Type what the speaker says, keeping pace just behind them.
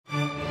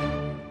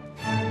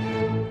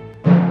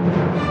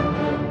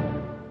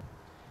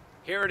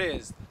There it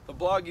is, the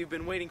vlog you've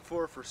been waiting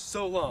for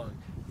so long.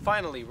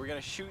 Finally, we're going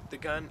to shoot the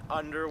gun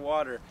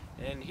underwater.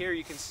 And here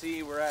you can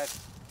see we're at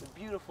the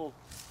beautiful,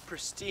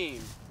 pristine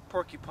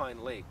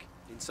Porcupine Lake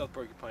in South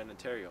Porcupine,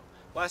 Ontario.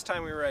 Last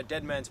time we were at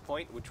Dead Man's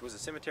Point, which was a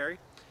cemetery.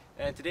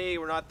 And today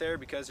we're not there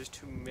because there's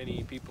too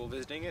many people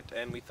visiting it,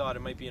 and we thought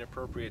it might be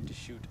inappropriate to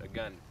shoot a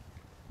gun.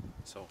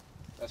 So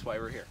that's why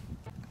we're here.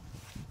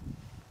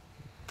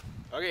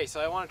 Okay, so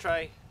I want to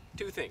try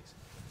two things.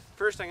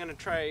 First, I'm going to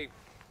try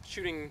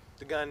shooting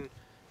the gun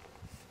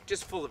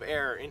just full of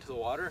air into the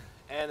water,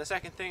 and the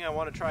second thing, I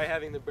want to try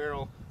having the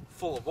barrel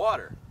full of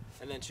water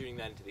and then shooting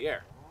that into the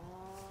air.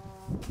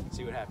 Let's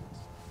see what happens.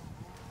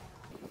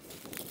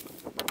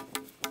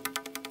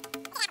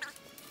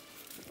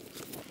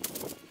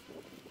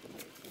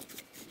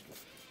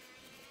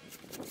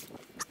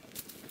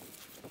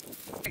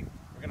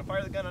 We're going to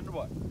fire the gun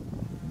underwater.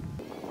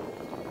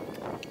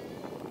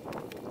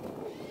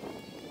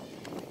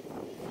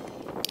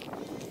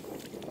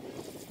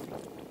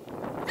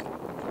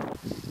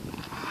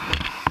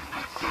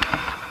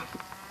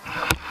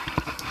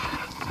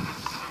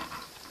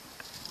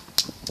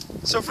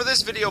 So for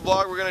this video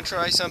blog, we're going to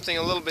try something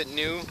a little bit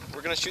new.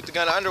 We're going to shoot the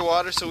gun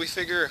underwater, so we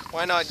figure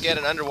why not get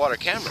an underwater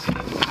camera?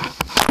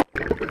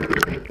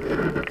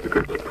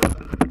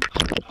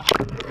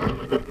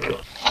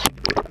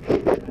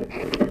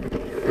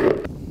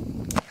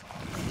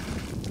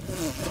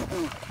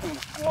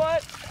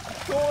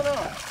 What's going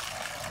on?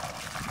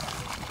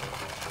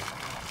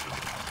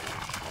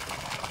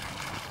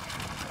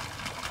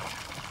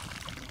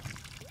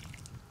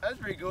 That's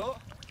pretty cool.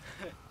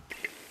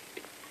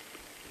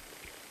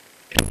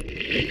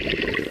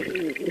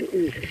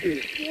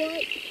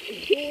 What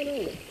is going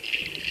on?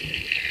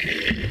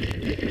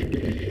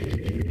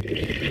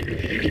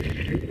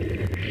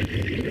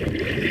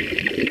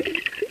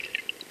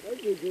 That's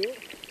pretty cool.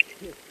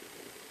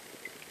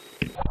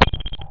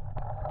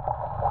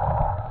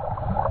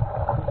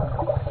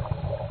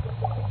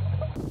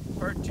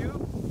 Part 2,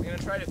 we're going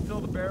to try to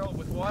fill the barrel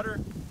with water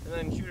and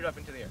then shoot it up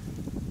into the air.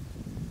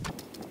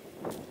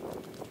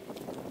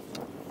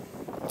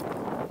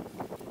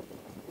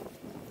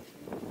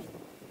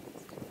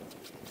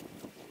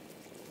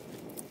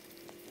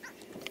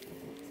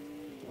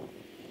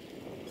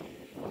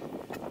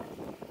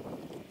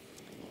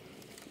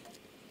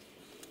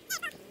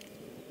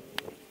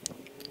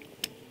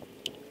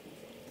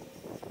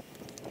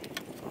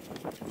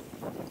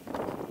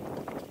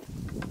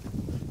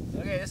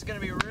 Okay, this is going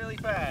to be really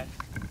fast.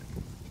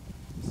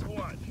 So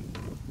watch.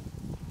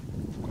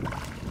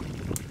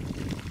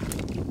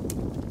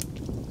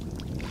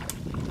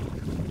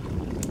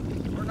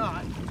 Or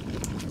not.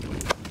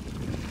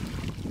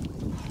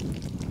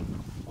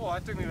 Oh,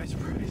 that took me by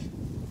surprise.